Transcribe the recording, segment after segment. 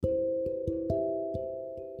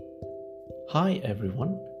Hi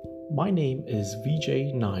everyone, my name is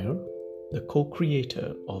Vijay Nair, the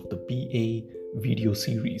co-creator of the BA video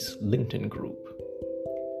series LinkedIn Group.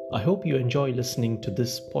 I hope you enjoy listening to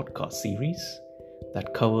this podcast series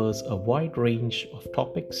that covers a wide range of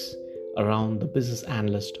topics around the business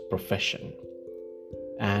analyst profession.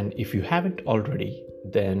 And if you haven't already,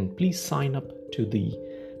 then please sign up to the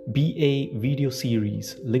BA video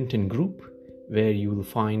series LinkedIn Group, where you will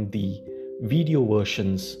find the video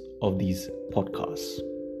versions of these podcasts.